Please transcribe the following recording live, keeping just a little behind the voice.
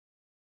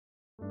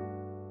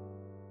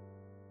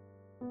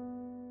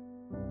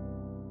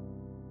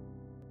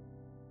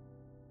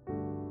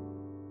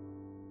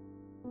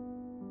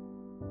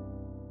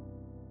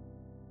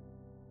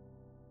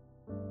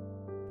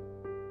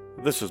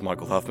This is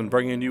Michael Huffman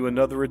bringing you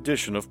another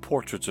edition of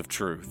Portraits of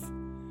Truth.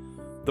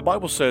 The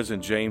Bible says in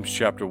James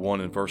chapter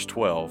 1 and verse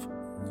 12,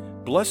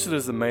 "Blessed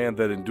is the man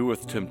that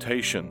endureth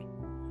temptation,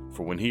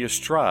 for when he is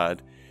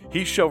tried,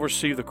 he shall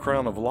receive the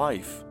crown of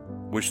life,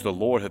 which the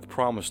Lord hath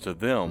promised to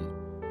them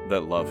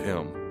that love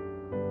him."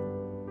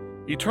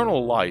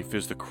 Eternal life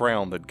is the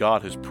crown that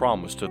God has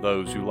promised to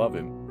those who love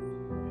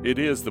him. It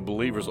is the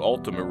believer's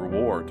ultimate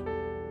reward.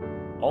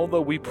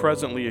 Although we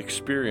presently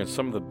experience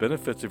some of the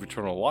benefits of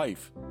eternal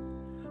life,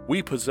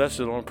 we possess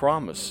it on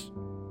promise.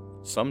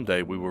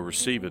 Someday we will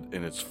receive it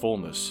in its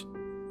fullness.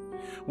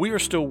 We are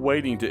still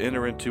waiting to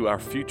enter into our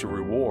future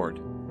reward.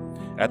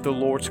 At the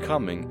Lord's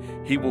coming,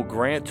 He will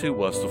grant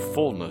to us the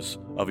fullness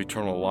of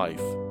eternal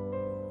life.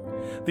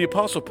 The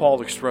Apostle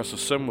Paul expressed a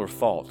similar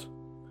thought.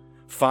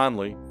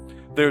 "Finally,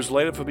 there is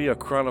laid up for me a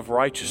crown of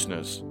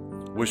righteousness,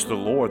 which the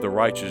Lord, the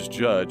righteous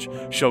judge,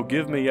 shall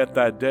give me at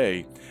that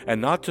day,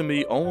 and not to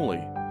me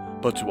only,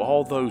 but to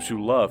all those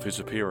who love His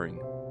appearing."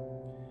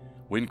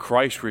 When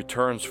Christ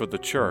returns for the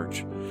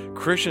church,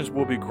 Christians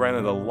will be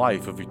granted a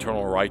life of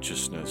eternal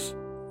righteousness.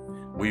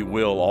 We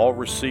will all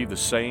receive the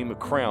same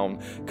crown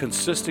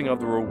consisting of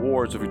the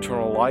rewards of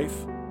eternal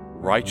life,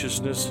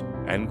 righteousness,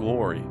 and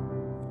glory.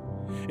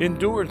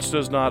 Endurance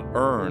does not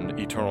earn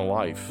eternal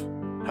life.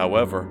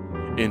 However,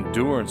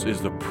 endurance is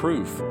the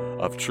proof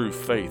of true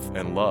faith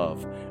and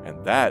love,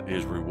 and that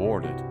is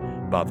rewarded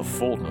by the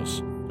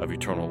fullness of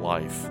eternal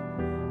life.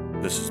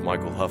 This is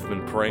Michael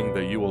Huffman praying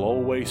that you will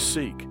always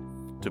seek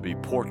to be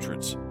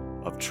portraits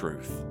of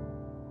truth.